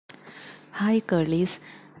Hi Curlies,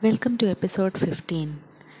 welcome to episode 15.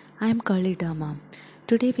 I am Curly Dharma.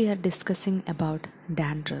 Today we are discussing about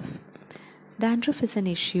dandruff. Dandruff is an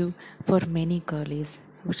issue for many curlies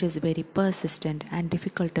which is very persistent and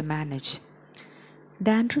difficult to manage.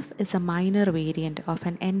 Dandruff is a minor variant of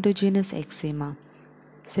an endogenous eczema,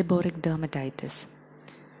 seborrheic dermatitis.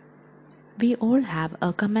 We all have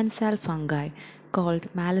a commensal fungi called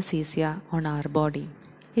Malassezia on our body.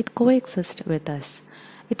 It coexists with us.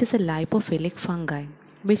 It is a lipophilic fungi,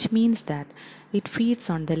 which means that it feeds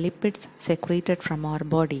on the lipids secreted from our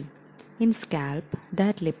body. In scalp,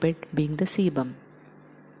 that lipid being the sebum.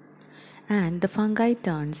 And the fungi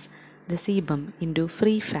turns the sebum into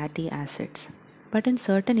free fatty acids. But in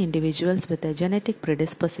certain individuals with a genetic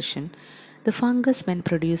predisposition, the fungus, when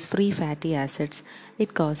produce free fatty acids,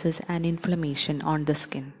 it causes an inflammation on the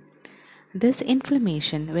skin. This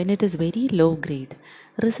inflammation, when it is very low grade,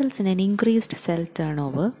 results in an increased cell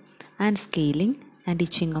turnover and scaling and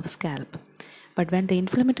itching of scalp. But when the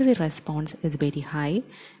inflammatory response is very high,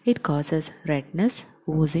 it causes redness,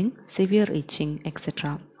 oozing, severe itching,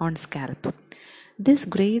 etc. on scalp. This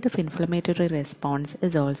grade of inflammatory response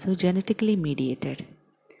is also genetically mediated.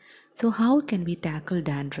 So, how can we tackle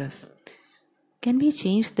dandruff? Can we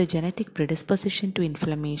change the genetic predisposition to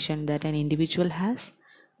inflammation that an individual has?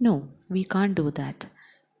 No, we can't do that.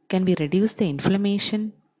 Can we reduce the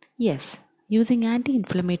inflammation? Yes, using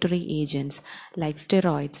anti-inflammatory agents like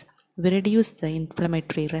steroids, we reduce the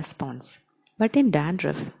inflammatory response. But in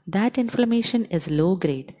dandruff, that inflammation is low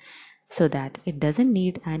grade, so that it doesn't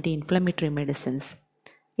need anti-inflammatory medicines.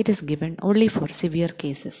 It is given only for severe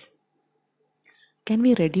cases. Can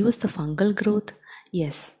we reduce the fungal growth?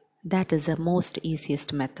 Yes, that is the most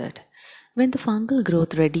easiest method. When the fungal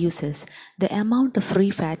growth reduces, the amount of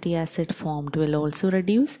free fatty acid formed will also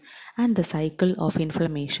reduce and the cycle of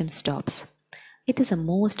inflammation stops. It is a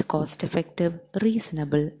most cost effective,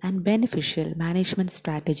 reasonable, and beneficial management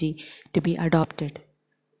strategy to be adopted.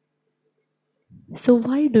 So,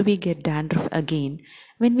 why do we get dandruff again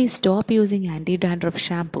when we stop using anti dandruff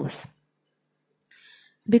shampoos?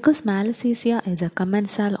 Because Malassezia is a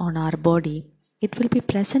commensal on our body, it will be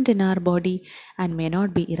present in our body and may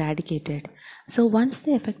not be eradicated. So once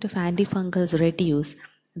the effect of antifungals reduce,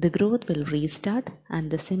 the growth will restart and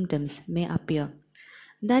the symptoms may appear.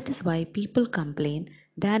 That is why people complain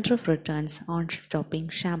dandruff returns on stopping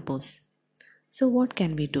shampoos. So what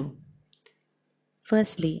can we do?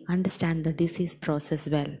 Firstly, understand the disease process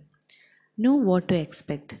well. Know what to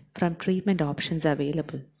expect from treatment options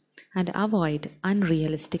available and avoid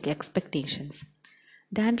unrealistic expectations.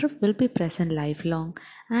 Dandruff will be present lifelong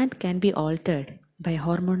and can be altered by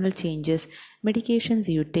hormonal changes, medications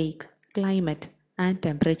you take, climate, and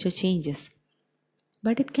temperature changes.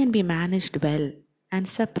 But it can be managed well and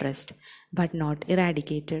suppressed, but not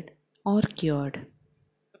eradicated or cured.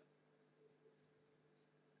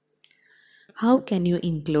 How can you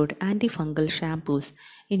include antifungal shampoos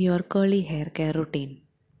in your curly hair care routine?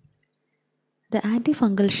 The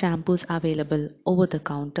antifungal shampoos available over the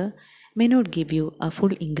counter may not give you a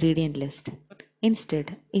full ingredient list.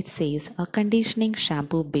 Instead, it says a conditioning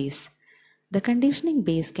shampoo base. The conditioning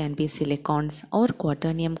base can be silicones or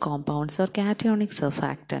quaternium compounds or cationic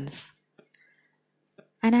surfactants.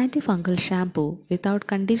 An antifungal shampoo without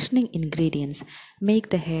conditioning ingredients make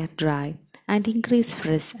the hair dry and increase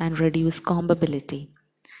frizz and reduce combability.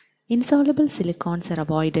 Insoluble silicones are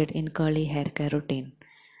avoided in curly hair care routine.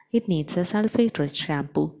 It needs a sulfate-rich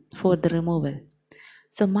shampoo for the removal.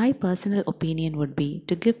 So my personal opinion would be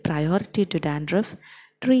to give priority to dandruff,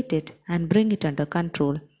 treat it and bring it under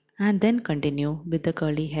control and then continue with the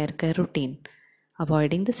curly hair care routine,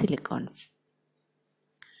 avoiding the silicones.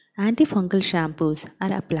 Antifungal shampoos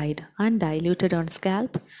are applied undiluted on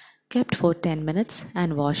scalp, kept for 10 minutes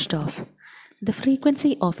and washed off. The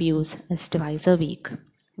frequency of use is twice a week,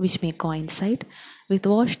 which may coincide with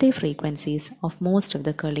wash day frequencies of most of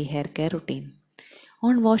the curly hair care routine.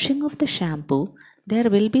 On washing of the shampoo, there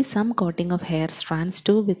will be some coating of hair strands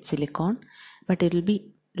too with silicone, but it will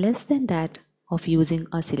be less than that of using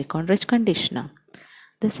a silicone rich conditioner.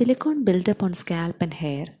 The silicone buildup on scalp and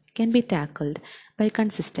hair can be tackled by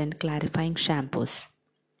consistent clarifying shampoos.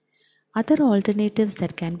 Other alternatives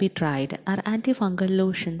that can be tried are antifungal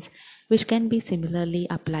lotions, which can be similarly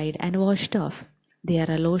applied and washed off. They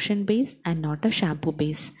are a lotion base and not a shampoo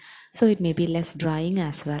base, so it may be less drying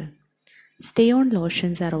as well. Stay-on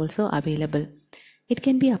lotions are also available. It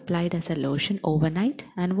can be applied as a lotion overnight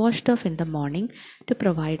and washed off in the morning to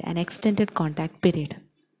provide an extended contact period.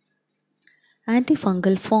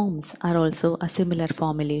 Antifungal foams are also a similar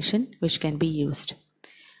formulation which can be used.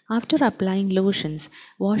 After applying lotions,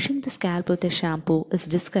 washing the scalp with a shampoo is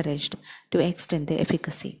discouraged to extend the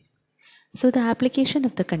efficacy. So the application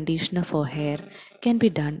of the conditioner for hair can be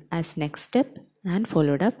done as next step and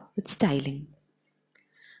followed up with styling.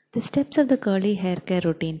 The steps of the curly hair care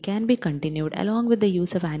routine can be continued along with the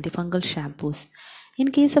use of antifungal shampoos.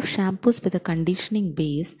 In case of shampoos with a conditioning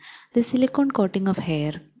base, the silicone coating of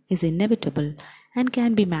hair is inevitable and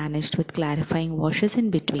can be managed with clarifying washes in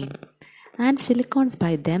between. And silicones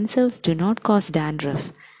by themselves do not cause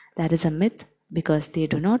dandruff. That is a myth because they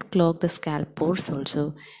do not clog the scalp pores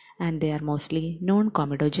also, and they are mostly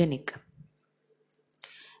non-comedogenic.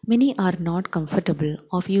 Many are not comfortable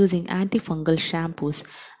of using antifungal shampoos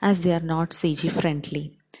as they are not CG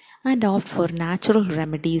friendly and opt for natural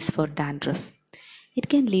remedies for dandruff. It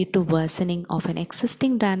can lead to worsening of an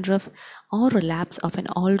existing dandruff or relapse of an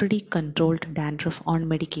already controlled dandruff on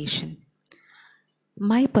medication.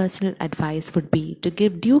 My personal advice would be to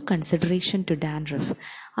give due consideration to dandruff,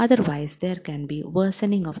 otherwise, there can be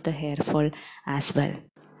worsening of the hair fall as well.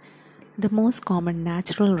 The most common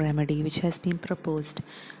natural remedy which has been proposed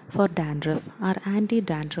for dandruff are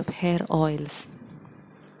anti-dandruff hair oils.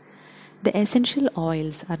 The essential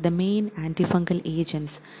oils are the main antifungal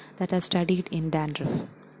agents that are studied in dandruff.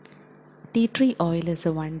 Tea tree oil is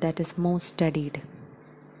the one that is most studied.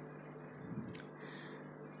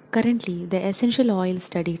 Currently, the essential oils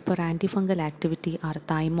studied for antifungal activity are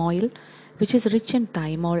thyme oil, which is rich in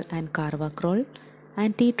thymol and carvacrol,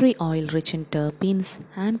 and tea tree oil rich in terpenes,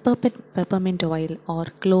 and peppermint oil or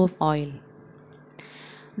clove oil.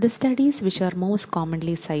 The studies which are most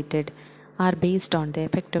commonly cited are based on the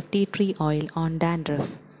effect of tea tree oil on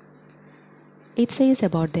dandruff. It says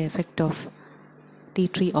about the effect of tea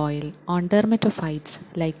tree oil on dermatophytes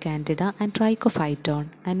like Candida and Trichophyton,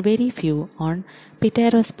 and very few on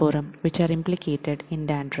Pterosporum, which are implicated in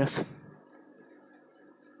dandruff.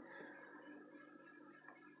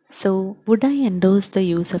 So, would I endorse the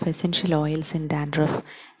use of essential oils in dandruff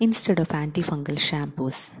instead of antifungal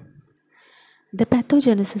shampoos? The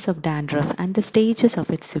pathogenesis of dandruff and the stages of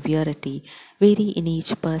its severity vary in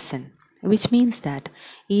each person, which means that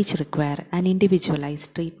each require an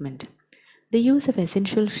individualized treatment. The use of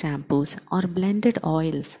essential shampoos or blended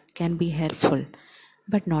oils can be helpful,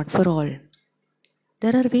 but not for all.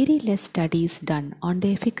 There are very less studies done on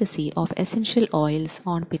the efficacy of essential oils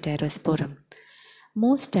on Pterosporum.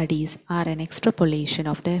 Most studies are an extrapolation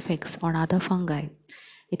of the effects on other fungi.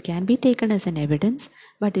 It can be taken as an evidence,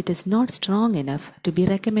 but it is not strong enough to be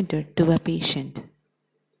recommended to a patient.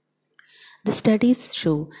 The studies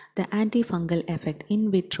show the antifungal effect in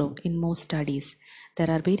vitro in most studies. There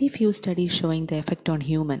are very few studies showing the effect on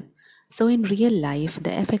human. So in real life,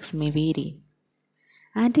 the effects may vary.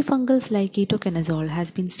 Antifungals like ketoconazole has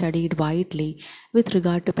been studied widely with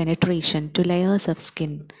regard to penetration to layers of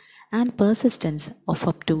skin and persistence of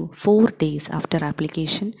up to 4 days after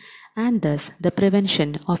application, and thus the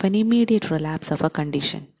prevention of an immediate relapse of a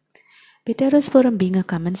condition. Pterosporum being a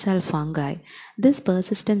commensal fungi, this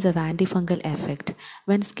persistence of antifungal effect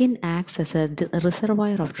when skin acts as a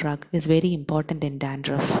reservoir of drug is very important in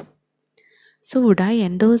dandruff. So would I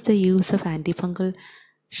endorse the use of antifungal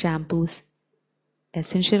shampoos,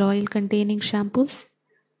 essential oil containing shampoos?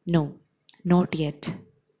 No, not yet.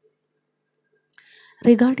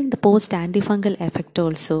 Regarding the post-antifungal effect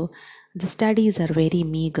also, the studies are very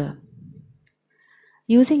meager.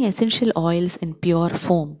 Using essential oils in pure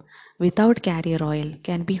form without carrier oil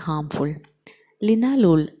can be harmful.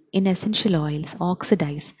 Linalool in essential oils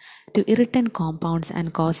oxidize to irritant compounds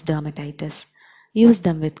and cause dermatitis. Use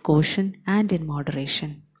them with caution and in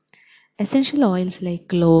moderation. Essential oils like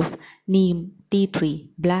clove, neem, tea tree,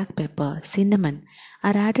 black pepper, cinnamon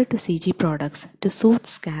are added to CG products to soothe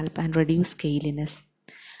scalp and reduce scaliness.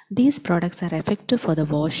 These products are effective for the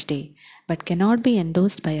wash day but cannot be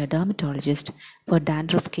endorsed by a dermatologist for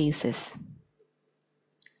dandruff cases.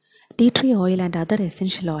 Tea tree oil and other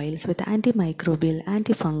essential oils with antimicrobial,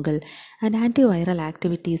 antifungal, and antiviral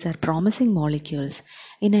activities are promising molecules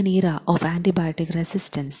in an era of antibiotic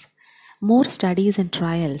resistance. More studies and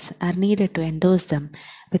trials are needed to endorse them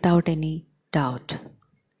without any doubt.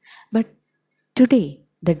 But today,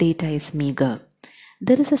 the data is meager.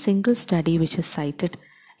 There is a single study which is cited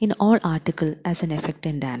in all articles as an effect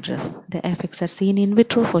in dandruff. The effects are seen in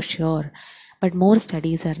vitro for sure, but more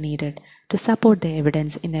studies are needed to support the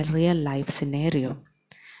evidence in a real life scenario.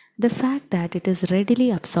 The fact that it is readily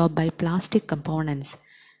absorbed by plastic components,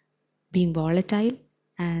 being volatile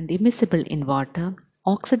and immiscible in water,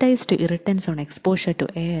 oxidized to irritants on exposure to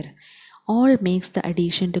air, all makes the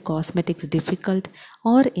addition to cosmetics difficult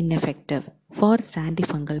or ineffective for its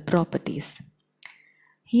antifungal properties.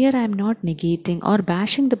 Here I am not negating or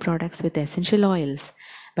bashing the products with essential oils,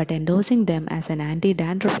 but endorsing them as an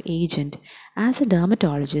anti-dandruff agent. As a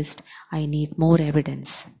dermatologist, I need more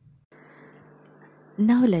evidence.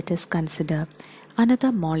 Now let us consider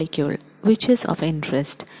another molecule which is of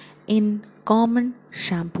interest in common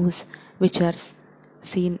shampoos which are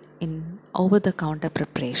seen in over-the-counter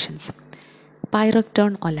preparations.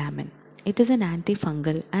 Pyroxenolamine. It is an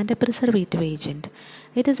antifungal and a preservative agent.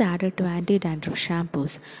 It is added to anti-dandruff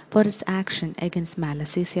shampoos for its action against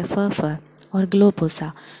Malassezia furfur or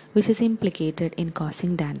globosa, which is implicated in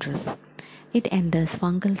causing dandruff. It enters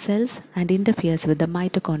fungal cells and interferes with the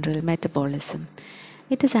mitochondrial metabolism.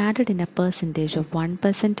 It is added in a percentage of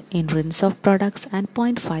 1% in rinse-off products and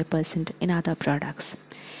 0.5% in other products.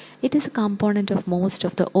 It is a component of most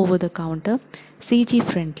of the over-the-counter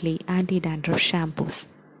CG-friendly anti-dandruff shampoos.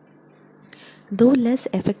 Though less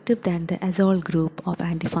effective than the azole group of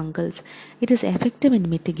antifungals, it is effective in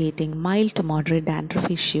mitigating mild to moderate dandruff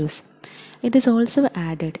issues. It is also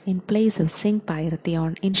added in place of zinc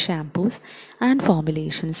pyrithione in shampoos and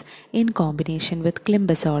formulations in combination with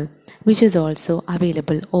climbazole, which is also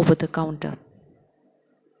available over the counter.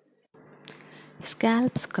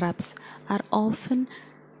 Scalp scrubs are often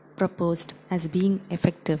proposed as being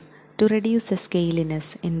effective to reduce the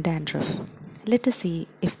scaliness in dandruff. Let us see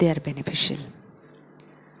if they are beneficial.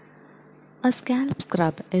 A scalp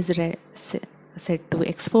scrub is said to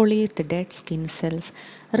exfoliate the dead skin cells,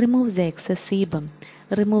 removes the excess sebum,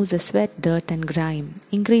 removes the sweat, dirt and grime,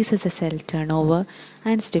 increases the cell turnover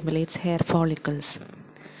and stimulates hair follicles.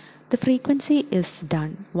 The frequency is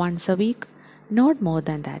done once a week, not more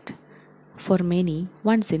than that. For many,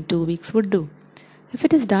 once in 2 weeks would do. If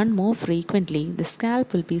it is done more frequently, the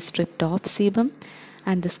scalp will be stripped of sebum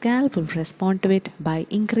and the scalp will respond to it by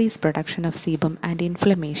increased production of sebum and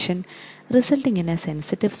inflammation, resulting in a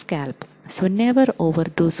sensitive scalp. So never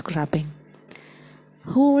overdo scrubbing.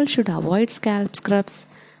 Who all should avoid scalp scrubs?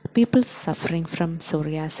 People suffering from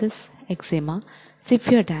psoriasis, eczema,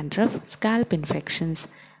 severe dandruff, scalp infections,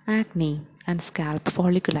 acne and scalp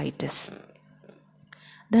folliculitis.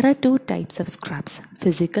 There are two types of scrubs,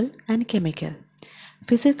 physical and chemical.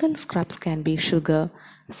 Physical scrubs can be sugar,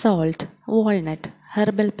 salt, walnut,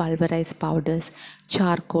 herbal pulverized powders,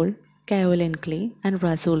 charcoal, kaolin clay and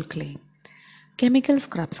rosol clay. Chemical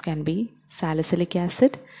scrubs can be salicylic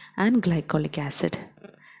acid and glycolic acid.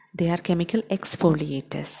 They are chemical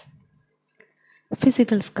exfoliators.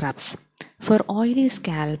 Physical scrubs. For oily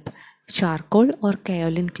scalp, charcoal or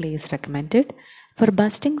kaolin clay is recommended. For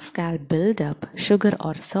busting scalp buildup, sugar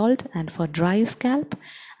or salt, and for dry scalp,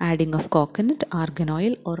 adding of coconut, argan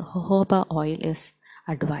oil or jojoba oil is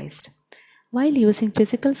advised. While using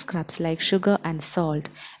physical scrubs like sugar and salt,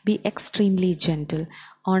 be extremely gentle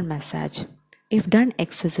on massage. If done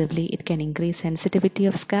excessively, it can increase sensitivity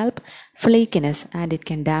of scalp, flakiness, and it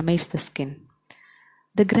can damage the skin.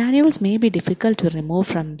 The granules may be difficult to remove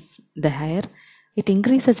from the hair. It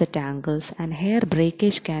increases the tangles and hair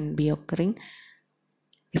breakage can be occurring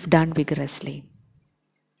if done vigorously.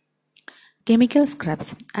 Chemical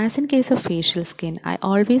scrubs. As in case of facial skin, I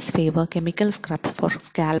always favor chemical scrubs for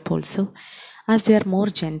scalp also, as they are more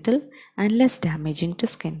gentle and less damaging to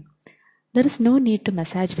skin. There is no need to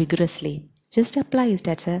massage vigorously. Just apply it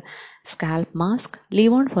as a scalp mask,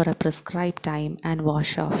 leave on for a prescribed time and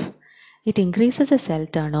wash off. It increases the cell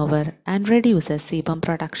turnover and reduces sebum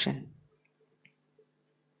production.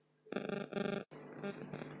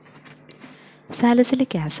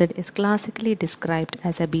 Salicylic acid is classically described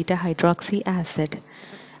as a beta-hydroxy acid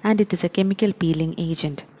and it is a chemical peeling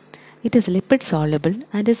agent. It is lipid soluble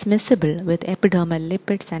and is miscible with epidermal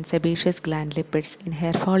lipids and sebaceous gland lipids in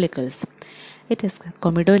hair follicles. It has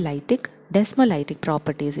comedolytic, desmolytic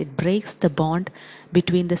properties. It breaks the bond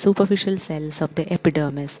between the superficial cells of the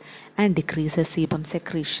epidermis and decreases sebum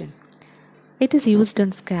secretion. It is used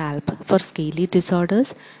on scalp for scaly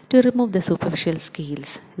disorders to remove the superficial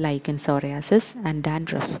scales like in psoriasis and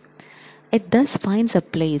dandruff. It thus finds a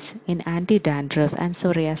place in anti-dandruff and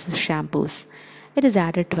psoriasis shampoos. It is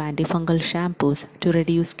added to antifungal shampoos to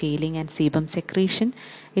reduce scaling and sebum secretion.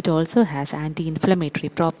 It also has anti-inflammatory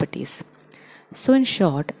properties. So in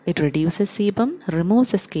short, it reduces sebum,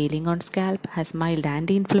 removes the scaling on scalp, has mild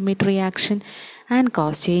anti-inflammatory action and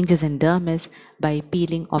cause changes in dermis by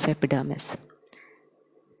peeling of epidermis.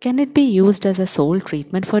 Can it be used as a sole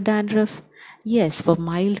treatment for dandruff? Yes, for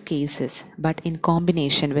mild cases, but in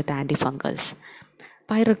combination with antifungals.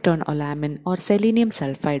 Pyroxenolamine or selenium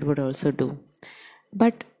sulfide would also do,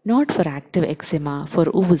 but not for active eczema, for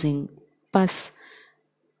oozing, pus,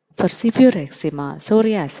 for severe eczema,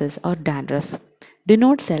 psoriasis or dandruff. Do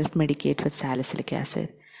not self-medicate with salicylic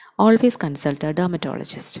acid. always consult a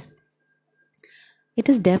dermatologist. It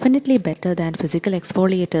is definitely better than physical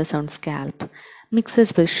exfoliators on scalp.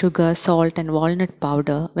 Mixes with sugar, salt, and walnut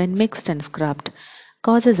powder, when mixed and scrubbed,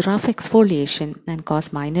 causes rough exfoliation and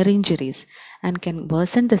cause minor injuries and can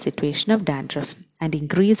worsen the situation of dandruff and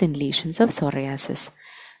increase in lesions of psoriasis.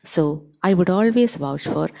 So, I would always vouch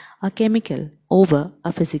for a chemical over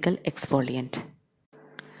a physical exfoliant.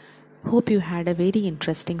 Hope you had a very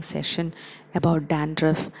interesting session about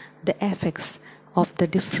dandruff, the effects of the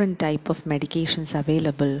different type of medications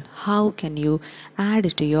available, how can you add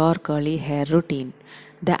it to your curly hair routine,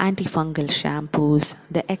 the antifungal shampoos,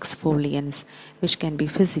 the exfoliants which can be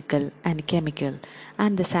physical and chemical,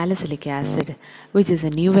 and the salicylic acid which is a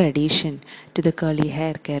newer addition to the curly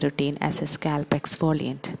hair care routine as a scalp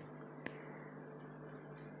exfoliant.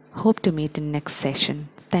 Hope to meet in next session.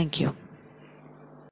 Thank you.